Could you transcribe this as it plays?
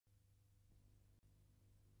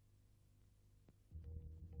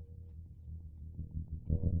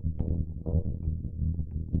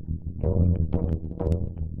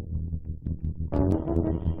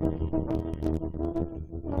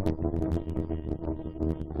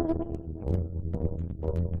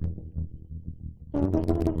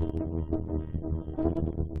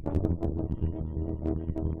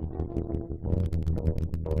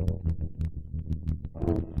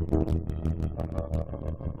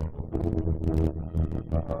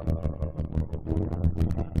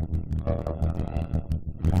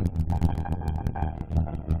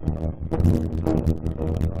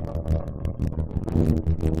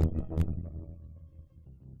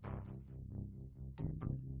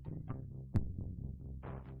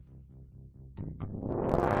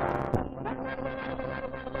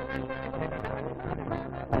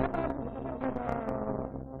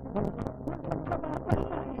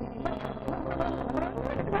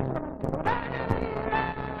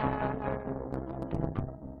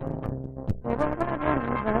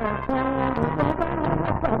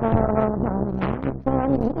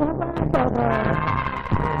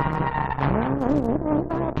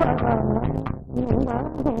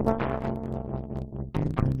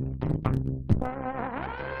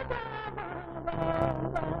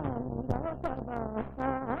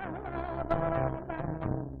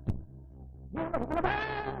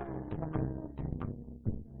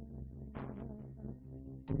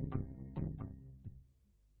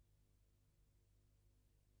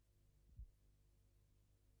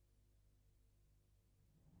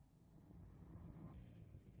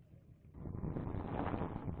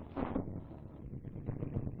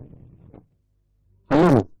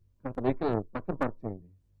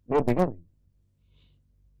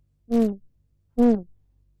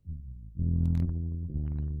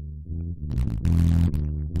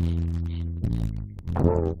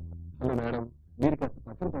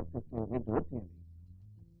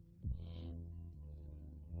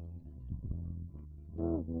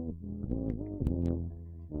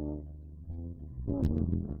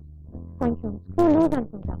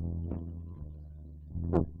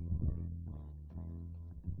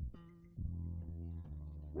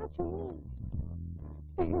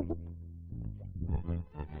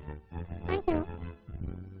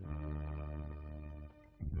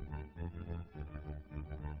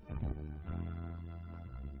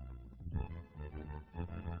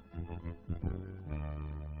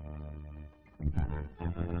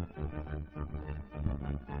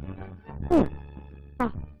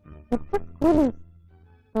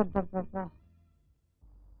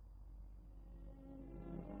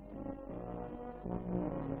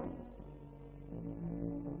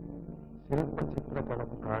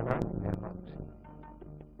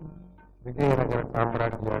విజయనగర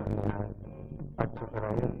సామ్రాజ్యాన్ని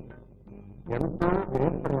అచ్యుతరాయ ఎంతో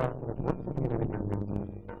వేత్రయాత్రతో నిర్మించింది.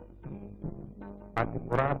 అతి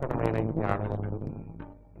పురాతనమైన ఈ ఆలయంలో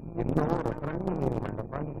ఎన్నో రకరకాల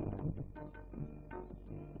మండపాలు ఉన్నాయి.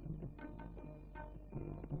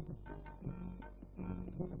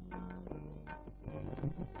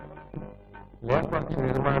 లేపాక్ష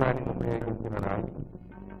నిర్మాణానికి ఉపయోగించిన రాయి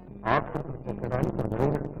ఆకృతి చెక్కడానికి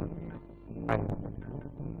మొదలైనటువంటి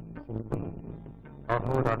శిల్పులు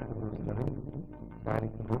అహోరాత్రులు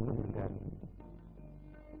దానికి రూపొందించారు.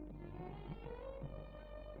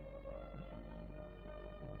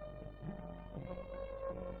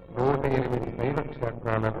 నూట 8 శైవ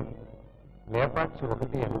క్షేత్రాలను లేపాక్షి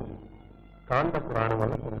ఒకటి అని కాండ పురాణం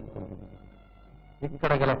వల్ల తెలుస్తుంది.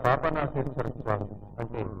 ఇక్కడ గల పాపనాశేశ్వర స్వామి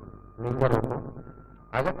అంటే లింగరూపం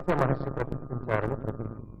అగస్త్య మహర్షి ప్రతిష్ఠించారని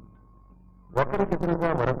ప్రసిద్ధి. ఒకరికెదురుగా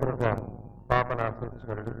మరొకరుగా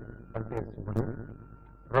పాపనాశేశ్వరుడు అంటే శివుడు,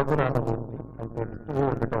 రఘునాథమూర్తి అంటే విష్ణువు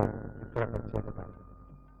ఉండటం ఇక్కడ ప్రత్యేకత.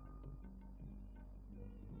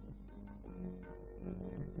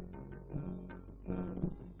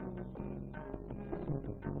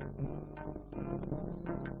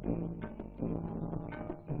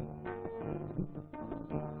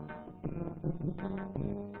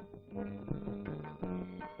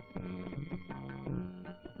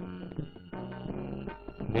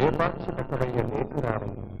 లేపాక్షి పక్కవయ్య లేచి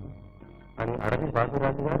రావయ్య అని అడవి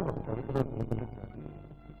బాగురాజు గారు ఒక కవితలో పిలుపునిచ్చారు.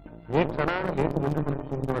 ఏ క్షణాన లేచి ముందు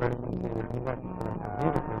పిలుస్తుందో అనిపించే విధంగా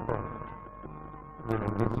సజీవ శిల్పం నేను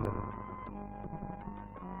అందించినది.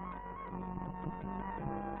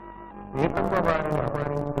 సీతమ్మ వారిని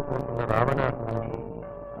అపహరించుకుంటున్న రావణాసురుడు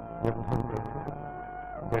యుద్ధం చేసి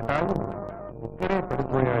జటాయువు ఇక్కడే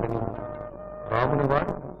పడిపోయాడని రాముని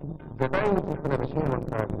వారు జటాయువు చెప్పిన విషయం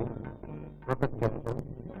అంటారని కృతజ్ఞతతో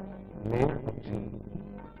లే పక్షి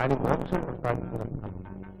అని మోక్షం ప్రసాదించినట్టు.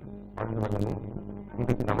 అందువల్లనే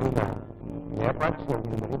ఇది క్రమంగా లేపాక్షి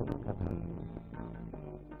అవుతుందని కథ.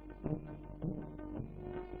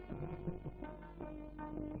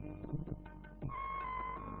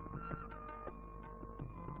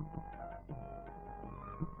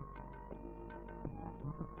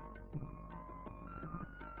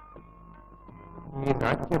 ఈ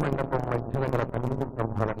నాట్య మండపం మధ్యన గల 12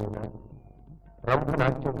 స్తంభాల మీద రంభ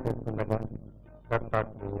నాట్యం చేస్తుండగా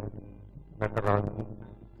దత్తాత్రేయ, నటరాజు,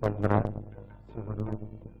 చంద్ర, శివుడు,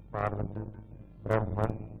 పార్వతి, బ్రహ్మ,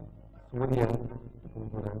 సూర్య,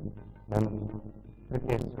 శుంభుర, నంది,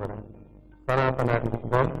 త్రికేశ్వర, సనాతనాది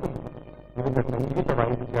విద్వాంసులు వివిధ సంగీత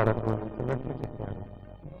వాయిద్యాలతో నృత్యం చేశారు.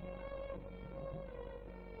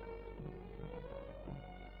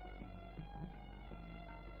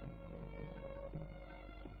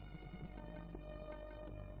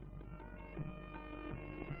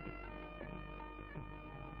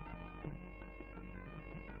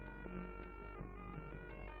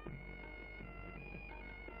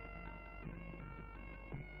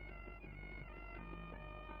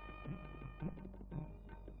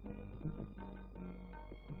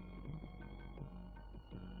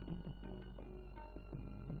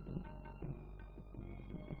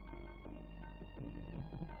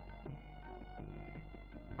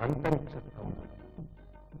 అంతరిక్ష స్తంభం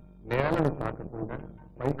నేలను తాకకుండా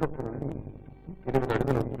పైకప్పు నుండి 8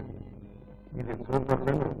 అడుగులు ఉంటుంది. ఇది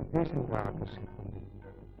చూపరులను విశేషంగా ఆకర్షిస్తుంది.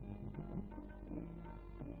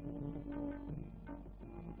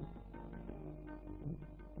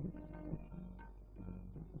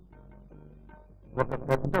 ఒక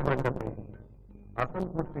పెద్ద బండపై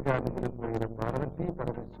అసంపూర్తిగా మిగిలిపోయిన పార్వతీ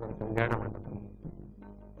పరమేశ్వర కళ్యాణ మండపం,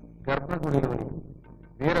 గర్భగుడిలోని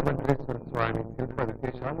వీరభద్రేశ్వర స్వామి శిల్ప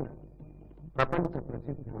విశేషాలు ప్రపంచ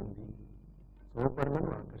ప్రసిద్ధి ఉంది, సూపర్లను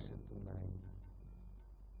ఆకర్షిస్తున్నాయి.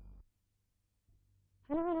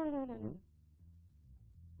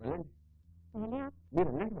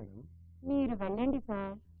 మీరు వెళ్ళండి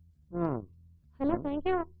సార్. Hello, thank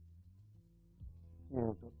you.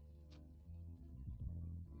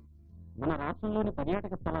 మన రాష్ట్రంలోని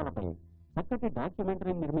పర్యాటక స్థలాలపై చక్కటి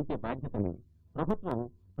డాక్యుమెంటరీ నిర్మించే బాధ్యతని ప్రభుత్వం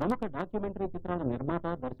ప్రముఖ డాక్యుమెంటరీ చిత్రాల నిర్మాత,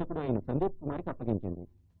 దర్శకుడు అయిన సందీప్ కుమార్కి అప్పగించింది.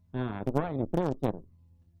 అదిగో ఆయన ఇప్పుడే వచ్చారు.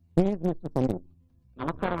 Please mister Sandeep.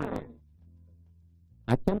 నమస్కారం అండి.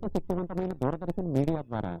 అత్యంత శక్తివంతమైన దూరదర్శన్ మీడియా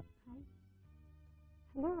ద్వారా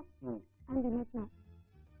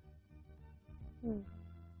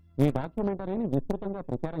ఈ డాక్యుమెంటరీని విస్తృతంగా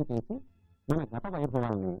ప్రచారం చేసి మన గత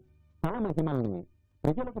వైభవాలని, స్థల మహిమల్ని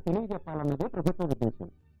ప్రజలకు తెలియజెప్పాలన్నదే ప్రభుత్వ ఉద్దేశం.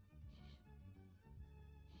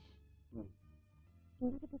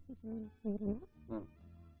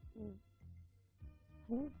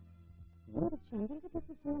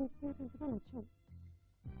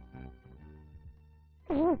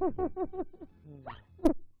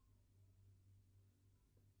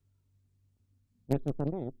 మిస్టర్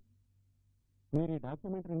సందీప్, మీరు ఈ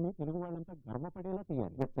డాక్యుమెంటరీని తెలుగు వాళ్ళంతా గర్వపడేలా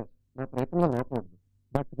చేయాలి. నా ప్రయత్నంలో లోపడదు.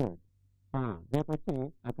 That's good. రేపు వచ్చి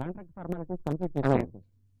ఆ కాంట్రాక్ట్ ఫార్మాలిటీస్ కంప్లీట్ చేయాలి.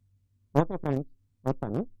 ఓకే ఫ్రెండ్స్,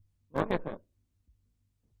 వస్తాను. Okay sir.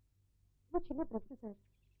 చిన్న ప్రశ్న సార్,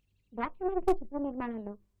 డాక్యుమెంటరీ చిత్ర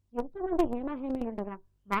నిర్మాణంలో ఎంతో మంది హేమాహేమీలు ఉండగా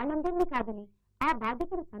వాళ్ళందరినీ కాదని ఆ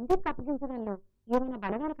బాధ్యతను సందీప్ అప్పగించడంలో ఏమైనా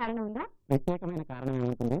బలమైన కారణం ఉందా? ప్రత్యేకమైన కారణం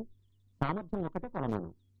ఏముంటుంది? సామర్థ్యం ఒకటే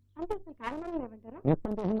కొలమానం. అంటే అసలు కారణాలు లేవంటారా?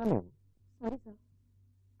 నిస్సందేహంగా లేదు. సారీ సార్,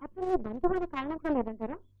 అప్పుడు మీ బంధువుల కారణం కూడా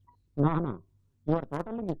లేదంటారా? నానా, you are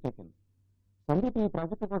totally mistaken. Sandeep ఈ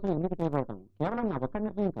ప్రాజెక్టు కోసం ఎందుకు చేయబోవటం కేవలం నా ఒక్క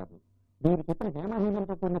నిర్ణయం కాదు. మీరు చెప్పిన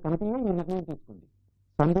హేమాహేమలతో కూడిన కమిటీయే ఈ నిర్ణయం తీసుకుంది.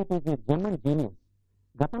 Sandeep is a German genius.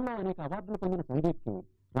 గతంలో అనేక అవార్డులు పొందిన సందీప్కి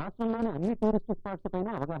రాష్ట్రంలోని అన్ని టూరిస్ట్ స్పాట్స్ పైన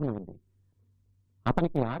అవగాహన ఉంది.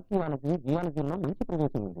 అతనికి ఆర్కియాలజీ, జియాలజీలో మంచి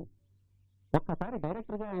ప్రవేశం ఉంది. ఒక్కసారి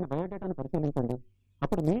డైరెక్టర్గా ఆయన బయోడేటాను పరిశీలించండి.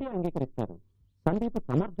 అప్పుడు మీరే అంగీకరిస్తారు సందీప్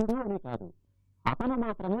సమర్థుడు అని కాదు, అతను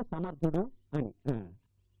మాత్రమే సమర్థుడు అని.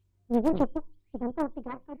 నిజం చెప్పు, ఇదంతా ఒకటి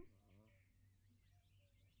కాదు కదా?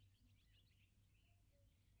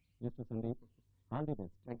 Mister Sandeep, all the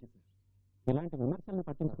best. Thank you sir. ఇలాంటి విమర్శల్ని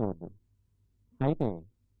పట్టించుకోవద్దు. అయితే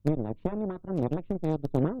మీ లక్ష్యాన్ని మాత్రం నిర్లక్ష్యం చేయొద్దు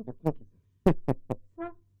సుమా.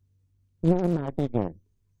 నాటి గర్ల్,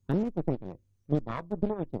 అన్ని కుశలే. మీ బాబు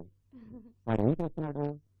బుద్ధులు వచ్చాయి. వాడు ఏం చేస్తున్నాడు?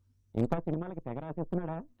 ఇంకా సినిమాలకి తెగ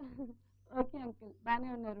రాసేస్తున్నాడా? ఓకే అంకుల్, బాగానే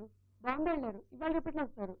ఉన్నారు. బాంబే వెళ్ళారు, ఇవాళ రేపట్లో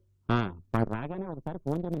వస్తారు. వాడు రాగానే ఒకసారి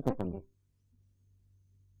ఫోన్ చేయమని చెప్పండి.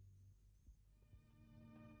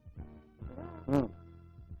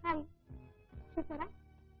 హాయ్, చూసారా?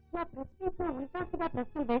 నా ప్రశ్న ఇంపాక్ట్గా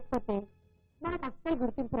ప్రశ్నలు వేయకపోతే మనకు అస్సలు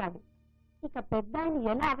గుర్తింపు రాదు. ఇక పెద్ద ఆయన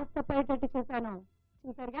ఎలా అవస్థపడేటట్టు చేశానో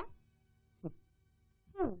చూసారుగా.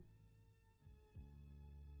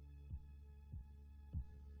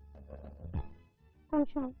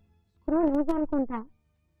 కొంచెం స్క్రూ లూజ్ అనుకుంటా.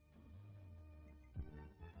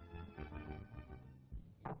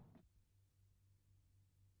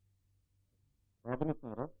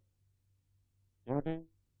 ఏమిటి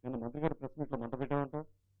నేను మంత్రి గారి ప్రెస్ మీట్లో మంట పెట్టామంట?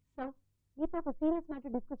 సార్, మీతో ఒక సీరియస్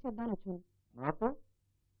మ్యాటర్ డిస్కస్ చేద్దామని వచ్చాను. నాతో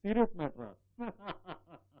సీరియస్ మ్యాటరా?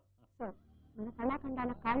 సో మన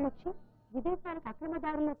కళాఖండాల కాళ్ళు వచ్చి విదేశాలకు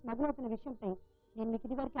అక్రమదారుల్లో స్మగుల్ అవుతున్న విషయంపై నేను మీకు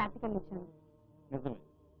ఇదివరకు ఆర్టికల్ ఇచ్చాను. నిజమే,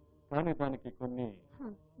 కానీ దానికి కొన్ని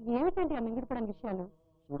ఏమిటండి ఆ మింగిడిపడని విషయాలు?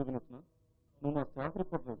 చూడు వినొచ్చిన, నువ్వు నా స్టాఫ్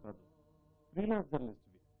రిపోర్టర్ కాదు, ఫ్రీలాన్స్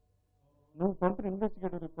జర్నలిస్ట్వి. నువ్వు పంపిన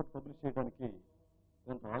ఇన్వెస్టిగేటివ్ రిపోర్ట్ పబ్లిష్ చేయడానికి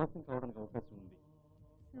కొంత ఆలస్యం కావడానికి అవకాశం ఉంది.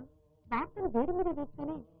 వార్తలు వేడి మీద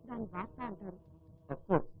వేస్తేనే దాని వార్త అంటారు.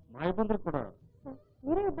 అఫ్కోర్స్ మా ఇబ్బందులు కూడా.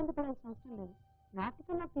 మీరే ఇబ్బంది పడాల్సిన అవసరం లేదు.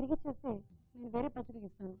 ఆర్టికల్ నాకు తిరిగి చేస్తే నేను వేరే పత్రికకి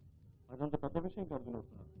ఇస్తాను. అదంత పెద్ద విషయం కాదు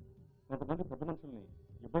వినొచ్చిన. కొంతమంది పెద్ద మనుషుల్ని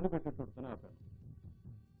ఇబ్బంది పెట్టేటోడుతూనే ఆపాను.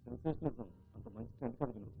 సెన్సేషనిజం అంత మంచి ట్రెండ్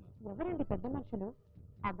కాదు వినొచ్చిన. ఎవరండి పెద్ద మనుషులు?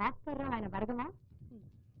 ఆ భాస్కర్ ఆయన బరగమా?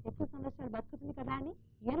 ఎక్కువ సంవత్సరాలు బతుకుతుంది కదా అని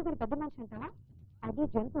ఏనుగుని పెద్ద మనిషి అంటావా? అది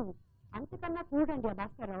జంతువు, అంతకన్నా చూడండి ఆ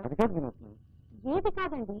భాస్కర్ రావు. అది కాదు వినొచ్చిన. ఏది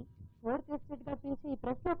కాదండి, ఫోర్త్ ఎస్టేట్ గా పిలిచి ఈ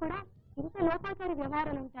ప్రెస్ లో కూడా ఇంత లోపాకారి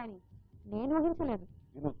వ్యవహారాలు ఉంటాయని నేను ఊహించలేదు.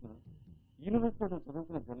 వినొచ్చిన, యూనివర్సిటీలో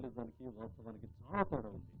చదువుకున్న జర్నలిజానికి వాస్తవానికి చాలా తేడా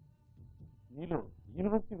ఉంది. నీలో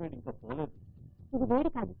యూనివర్సిటీ వేడి ఇంకా పోలేదు. ఇది వేడి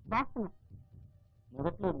కాదు, వాస్తవం.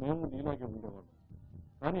 మొదట్లో మేము నీలాగే ఉండేవాళ్ళం,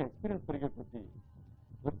 కానీ ఎక్స్పీరియన్స్ పెరిగే కొద్దీ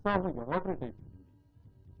ఉత్సాహం ఎవాపరేట్ అయిపోయింది.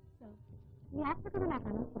 ఈ ఆత్మకథ నాకు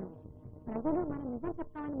అనవసరం. ప్రజలు మనం నిజం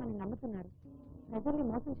చెప్తామని మనం నమ్ముతున్నారు. ప్రజల్ని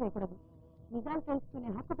మోసం చేయకూడదు. నిజాలు తెలుసుకునే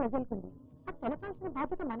హక్కు ప్రజలకుంది. అది తెలపాల్సిన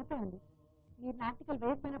బాధ్యత మనపై ఉంది. మీరు నా ఆర్టికల్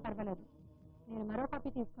వేయకపోయినా పర్వాలేదు, నేను మరో కాపీ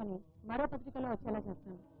తీసుకొని మరో పత్రికలో వచ్చేలా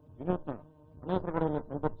చేస్తాను. నాకు అనవసర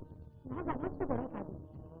గొడవ కాదు.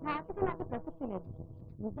 నా ఆర్టికల్ నాకు ప్రసక్తి లేదు.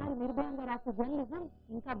 నిజాలు నిర్భయంగా రాసే జర్నలిజం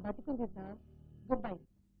ఇంకా బతికుంది sir. Good bye.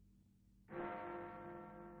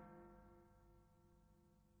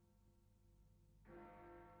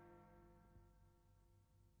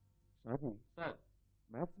 Sir,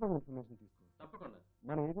 maximum information తీసుకో. తప్పకుండా.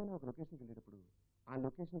 మనం ఏదైనా ఒక లొకేషన్కి వెళ్ళేటప్పుడు ఆ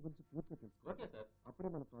లొకేషన్ గురించి పూర్తిగా తెలుసుకో. Okay sir. అప్పుడే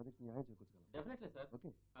మన ప్రాజెక్ట్ న్యాయం చేకూర్చగలం. Definitely sir. ఓకే,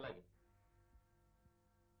 అలాగే.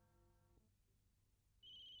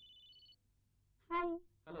 హాయ్.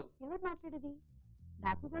 హలో. ఎవరు మాట్లాడేది?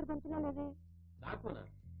 డాకు గారు గొంతులో లేదే. డాకునా?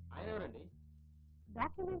 ఆయన ఎవరండి?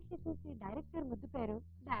 డాక్యుమెంటరీ చూసి డైరెక్టర్ ముద్దు పేరు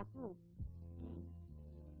డాకు.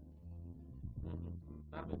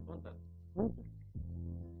 సార్ మీరు ఫోన్ సార్.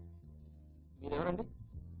 మీరెవరండి?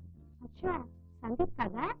 అచ్చా, సందీప్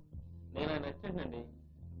కదా? నేను ఆయన అసిస్టెంట్ అండి.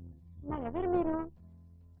 మరెవరు మీరు?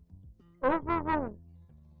 ఓహో,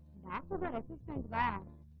 డాకు గారు అసిస్టెంట్ బా.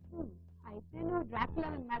 అయితే నువ్వు డ్రాకులా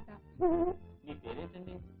అన్నమాట. మీ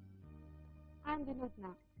పేరేంటండి? అందునూత్న.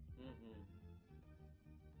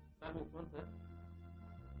 సార్ మీ ఫోన్ సార్.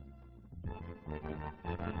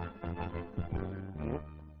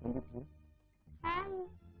 Hi,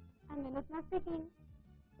 అందునూత్న speaking.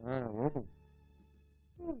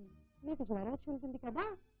 మీకు జ్వరం వచ్చి ఉంటుంది కదా,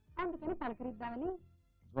 అందుకని పలకరిద్దామని.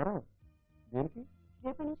 జ్వరం దేనికి?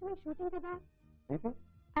 రేపటి నుంచి మీకు షూటింగ్ కదా.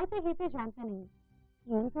 అయితే గీతే జాంతని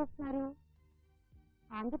ఏం చేస్తున్నారు?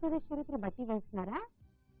 ఆంధ్రప్రదేశ్ చరిత్ర బట్టి వేస్తున్నారా?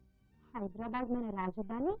 హైదరాబాద్ మన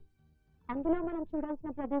రాజధాని, అందులో మనం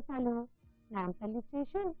చూడాల్సిన ప్రదేశాలు Nampally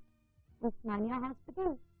station, Osmania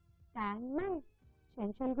hospital, ట్యాంక్మన్,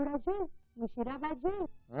 Chanchalguda jail, Musheerabad jail.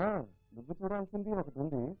 నువ్వు చూడాల్సింది ఒకటి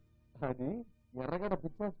ఉంది, అది ఎర్రగడ్డ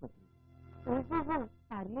పిచ్చి ఆసుపత్రి. ఓహో,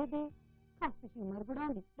 పర్లేదే, కాస్త హ్యూమర్ కూడా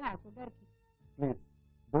ఉంది రాకు గారికి. Please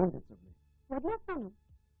don't disturb me. వదిలేస్తాను.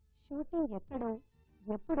 షూటింగ్ ఎక్కడో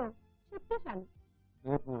ఎప్పుడో చెప్తే చాలు.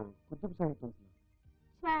 రేపు కుతుబ్ షాహీ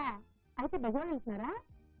చా, అయితే బెజవాడ వెళ్తున్నారా?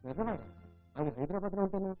 బెజవాడ? అది హైదరాబాద్ లో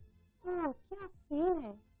ఉంటాను. ఓ క్యా scene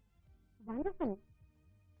high, wonderful.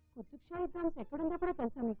 Qutub Shahi డ్రామ్స్ ఎక్కడుందో కూడా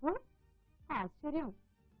తెలుసా మీకు? ఆశ్చర్యం.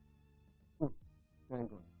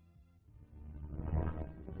 Thank you.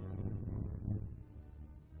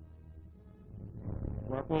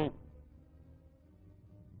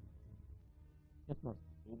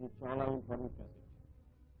 ఇది చాలా ఇంపార్టెంట్ క్యాసెట్.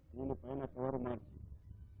 దీని పైన కవర్ మార్చి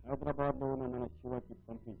హైదరాబాద్ లో ఉన్న మన శివకి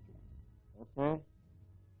పంపించు. ఓకే?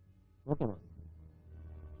 ఓకే మా.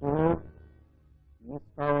 మిస్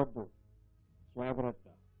కావద్దు, జాగ్రత్త.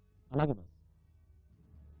 అలాగే బాస్.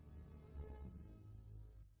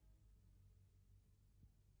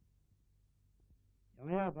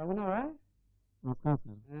 ఏమయ్యా, బాగున్నావా? నమస్కారం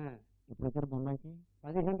సార్. ఎప్పుడు వచ్చారు బొంబాయికి?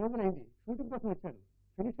 15 రోజులు అయింది. షూటింగ్ కోసం వచ్చాను.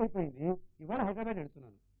 ఫినిష్ అయిపోయింది. ఇవాళ హైదరాబాద్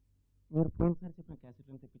వెళ్తున్నాను. మీరు పోయినసారి చెప్పిన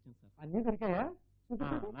క్యాసెట్లను తెప్పించాను సార్. అన్నీ దొరికాయా?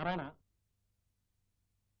 Narayana.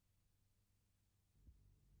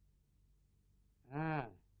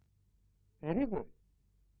 Very good,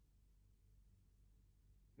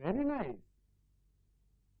 very nice.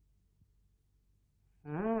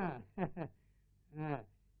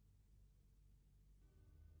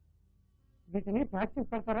 వీటిని ప్రాక్టీస్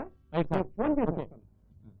పెడతారా? ఫోన్ చేస్తాను.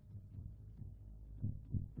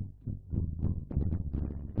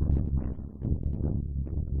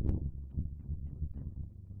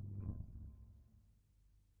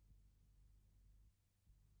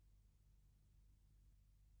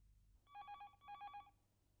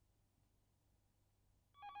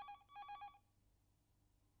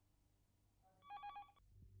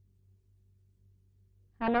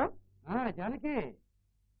 హలో జానకి,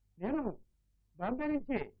 నేను బాంబే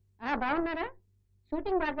నుంచి. బాగున్నారా?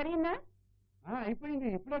 షూటింగ్ బాగా జరిగిందా? అయిపోయింది,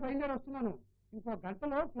 ఇప్పుడే బయలుదేరి వస్తున్నాను. ఇంకో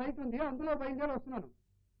గంటలో ఫ్లైట్ ఉంది, అందులో బయలుదేరి వస్తున్నాను.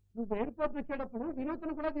 నువ్వు ఎయిర్పోర్ట్ వచ్చేటప్పుడు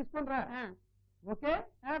వినోదను కూడా తీసుకొని రా. Okay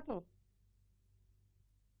okay.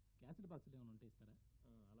 క్యాసెట్ బాక్సులు ఏమైనా ఉంటే ఇస్తారా?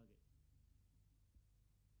 అలాగే.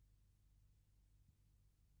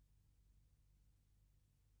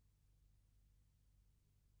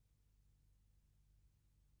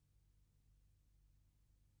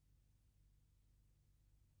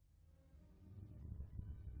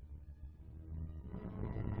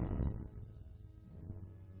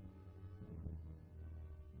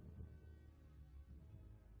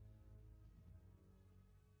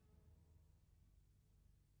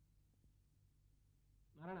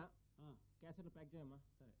 నారాయణ, క్యాసెట్లు ప్యాక్ చేయమ్మా.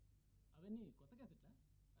 సరే. అవన్నీ కొత్త క్యాసెట్లా?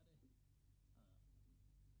 అరే,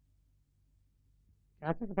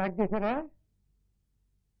 క్యాసెట్ ప్యాక్ చేశారా?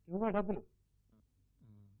 ఇవ్వ డబ్బులు.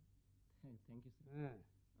 Thank you sir.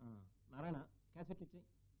 నారాయణ, క్యాసెట్లు ఇచ్చేయి.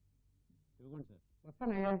 ఇవ్వండి సార్.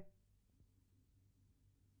 వస్తానయ్యా.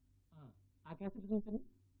 ఆ క్యాసెట్ చూపించండి.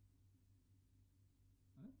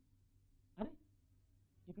 అరే,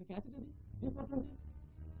 ఇక్కడ క్యాసెట్ అది తీసుకోవట్లేదు.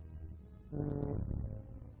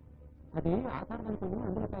 అది ఆధార్ అనుకుని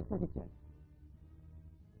అందులో ప్యాక్ చేసి ఇచ్చారు.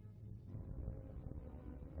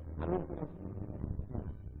 Hello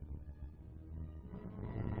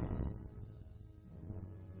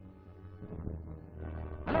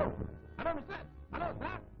hello mister, hello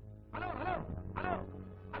sir, hello hello hello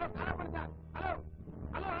hello కారపడి sir, hello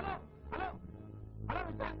hello hello hello hello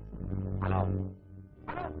mister, hello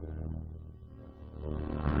hello.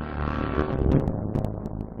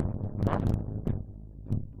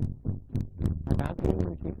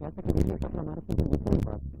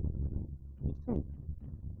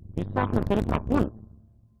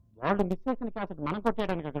 వాళ్ళు మిస్ చేసిన క్యాసెట్ మనం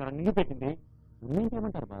కొట్టేయడానికి అక్కడ నిండి పెట్టింది.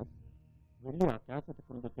 ఏమంటారు బాస్? వెళ్ళి ఆ క్యాసెట్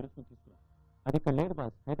కొంచెం తెలుసుకుని తీసుకురా. అది ఇక్కడ లేదు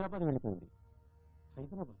బాస్, హైదరాబాద్ వెళ్ళిపోయింది.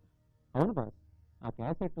 హైదరాబాద్? అవును బాస్, ఆ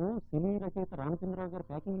క్యాసెట్ సినీ రచయిత రామచంద్రరావు గారి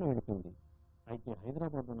ప్యాకింగ్ లో వెళ్ళిపోయింది. అయితే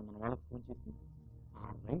హైదరాబాద్ లో మన వాళ్ళకి ఫోన్ చేసి ఆ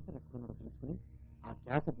రైటర్ ఎక్కడున్నారో తెలుసుకుని ఆ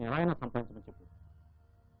క్యాసెట్ ని ఎలా అయినా సంపాదించమని చెప్పు.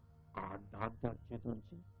 ఆ డాక్టర్ చేతి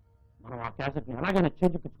నుంచి మనం ఆ క్యాసెట్ ని ఎలాగైనా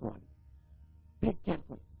చేజిక్కించుకోవాలి.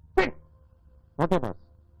 Okay boss.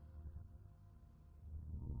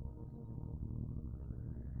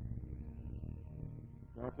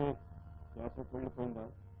 ఓకే, క్యాసెట్ వెళ్ళిపోయిందా?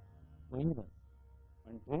 పోయింది బాస్.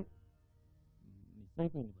 అంటే మిస్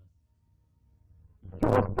అయిపోయింది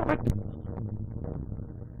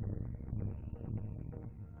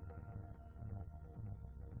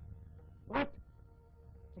బాస్.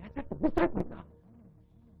 క్యాసెట్ మిస్ అయిపోయిందా?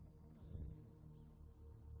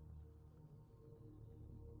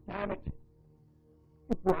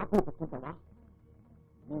 ఇప్పుడు ఆకులు పట్టుకుంటావా?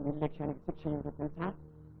 నీ నిర్లక్ష్యానికి శిక్ష ఏంటో తెలుసా?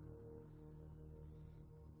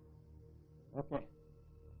 ఓకే,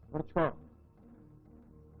 గుర్చుకో.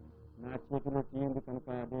 నా చేతిలో తీయంది కనుక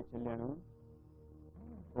అదే చెల్లాను.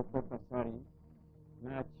 ఒక్కొక్కసారి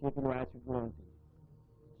నా చేతిలో యాసిడ్ కూడా ఉంటుంది.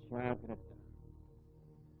 జాగ్రత్త.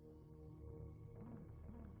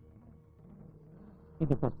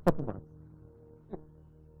 ఇది ఫస్ట్ తప్పు బాస్.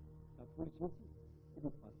 తప్పులు చేసి ఇది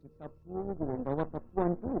ఫస్ట్ తప్పు, ఇది రెండవ తప్పు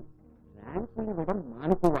అంటూ ర్యాంకులు ఇవ్వడం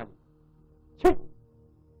మానుకోవాలి.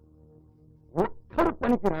 ఒక్కడు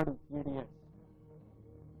పనికి రాడు ఇడియట్.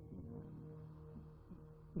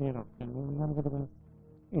 నేను ఒక్కనే ఉన్నాను కదా బాస్.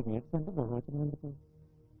 ఇడియట్స్ అంటే బహువచనం ఎందుకు?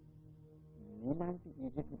 నీలాంటి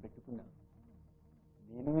ఈజెట్ని పెట్టుకున్నా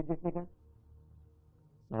నేను ఈజెట్నిగా.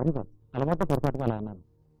 సారీ బాస్, అలవాటు పొరపాటుగా అలా అన్నాను.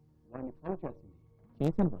 వాడిని ఫోన్ చేస్తుంది.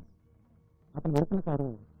 చేశాను బాస్. అతను వెళ్తున్న కారు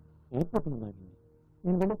ఎయిర్పోర్ట్ ముందు ఆగింది.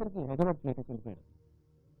 నేను వెళ్ళేసరికి హైదరాబాద్ ఫ్లైట్ వెళ్ళిపోయాడు.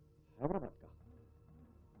 హైదరాబాద్ కా?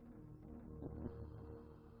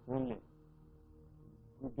 ఫోన్లే,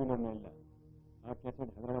 గుడ్డీలో వెళ్ళా. ఆ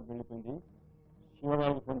క్యాసెట్ హైదరాబాద్ వెళ్ళిపోయింది.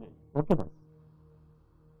 శివరావుకి ఫోన్ చేయి. Okay boss.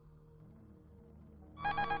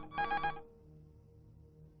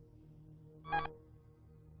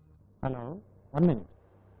 Hello, 1 minute.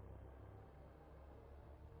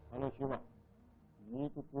 Hello Shiva,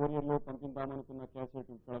 నీకు కొరియర్లో పంపిద్దామనుకున్న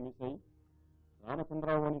క్యాసెట్ ఇక్కడ మిస్ అయ్యి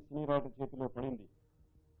రామచంద్రరావు అని సినీ రైటర్ చేతిలో పడింది.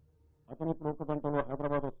 అతను ఇప్పుడు 1 గంటలో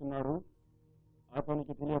హైదరాబాద్ వస్తున్నాడు.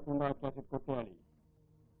 అతనికి తెలియకుండా క్యాసెట్ కొట్టేయాలి.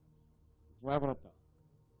 జాగ్రత్త.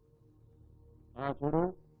 చూడు,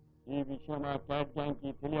 ఈ విషయం ఆ క్యాట్ గ్యాంగ్ కి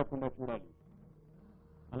తెలియకుండా చూడాలి.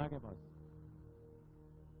 అలాగే బాస్.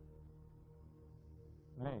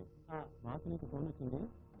 బాస్, నీకు ఫోన్ వచ్చింది.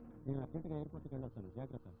 నేను అర్జెంటుగా ఎయిర్పోర్ట్కి వెళ్ళొస్తాను.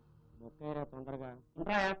 జాగ్రత్త. ఒకేరా, తొందరగా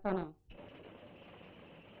ఇంకా వేస్తాను.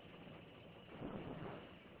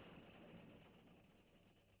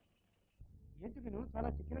 ఏంటి వినోద్, చాలా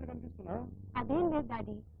చిక్కినట్టు కనిపిస్తున్నావు. అదేం లేదు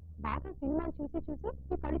డాడీ, బాగా సినిమాలు చూసి చూసి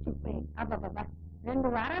ఈ కళ్ళు చుప్పాయి. అబ్బాబ్బా, 2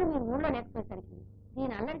 వారాలు మీరు ఊళ్ళో లేకపోయేసరికి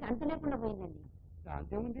దీని అల్లరికి అంతు లేకుండా పోయిందండి.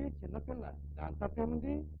 దాంతేముంది, చిన్నపిల్ల, దాని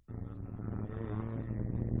తప్పేముంది?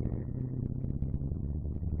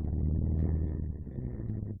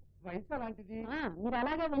 వయసు అలాంటిది. మీరు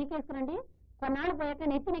అలాగే వెనకేసుకురండి, కొన్నాళ్ళు పోయాక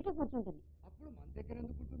నెత్తినెక్కి కూర్చుంటుంది. అప్పుడు మన దగ్గర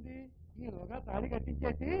ఎందుకుంటుంది? ఈలోగా తాళి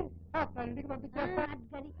కట్టించేసి ఆ తల్లికి పంపించేస్తా.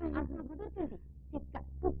 అసలు కుదురుతుంది చిక్క.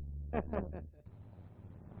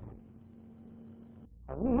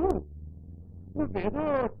 అవును, నువ్వేదో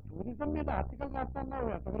టూరిజం మీద ఆర్టికల్ రాస్తున్నావు,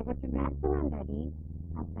 ఎంతవరకు వచ్చింది? రాస్తున్నాను డాడీ.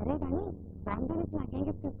 సరే కానీ బాంబే నుంచి నాకేం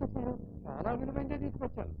గిఫ్ట్ తీసుకొచ్చారు? చాలా విలువైనదే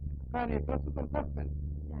తీసుకొచ్చాను, కానీ ప్రస్తుతం సస్పెన్స్.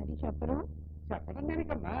 డాడీ చెప్పరు? చెప్పడం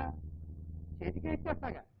దేనికమ్మా, చేతికే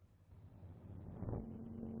ఇచ్చేస్తాగా.